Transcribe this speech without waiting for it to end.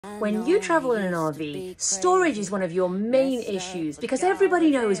When you travel in an RV, storage is one of your main issues because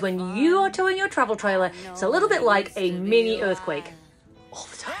everybody knows when you are towing your travel trailer, it's a little bit like a mini earthquake. All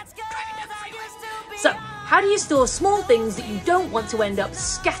the time, driving down the freeway. So, how do you store small things that you don't want to end up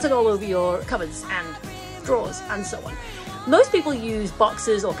scattered all over your cupboards and drawers and so on? Most people use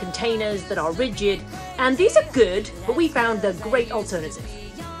boxes or containers that are rigid, and these are good, but we found a great alternative.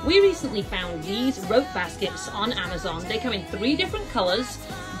 We recently found these rope baskets on Amazon. They come in 3 different colours.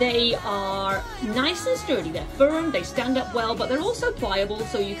 They are nice and sturdy, they're firm, they stand up well, but they're also pliable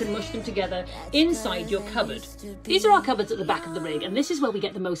so you can mush them together inside your cupboard. These are our cupboards at the back of the rig, and this is where we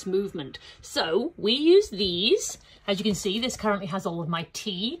get the most movement. So we use these. As you can see, this currently has all of my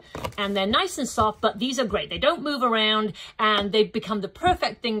tea, and they're nice and soft, but these are great. They don't move around, and they've become the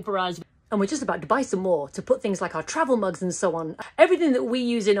perfect thing for us. And we're just about to buy some more to put things like our travel mugs and so on. Everything that we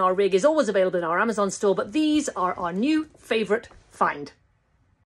use in our rig is always available in our Amazon store, but these are our new favourite find.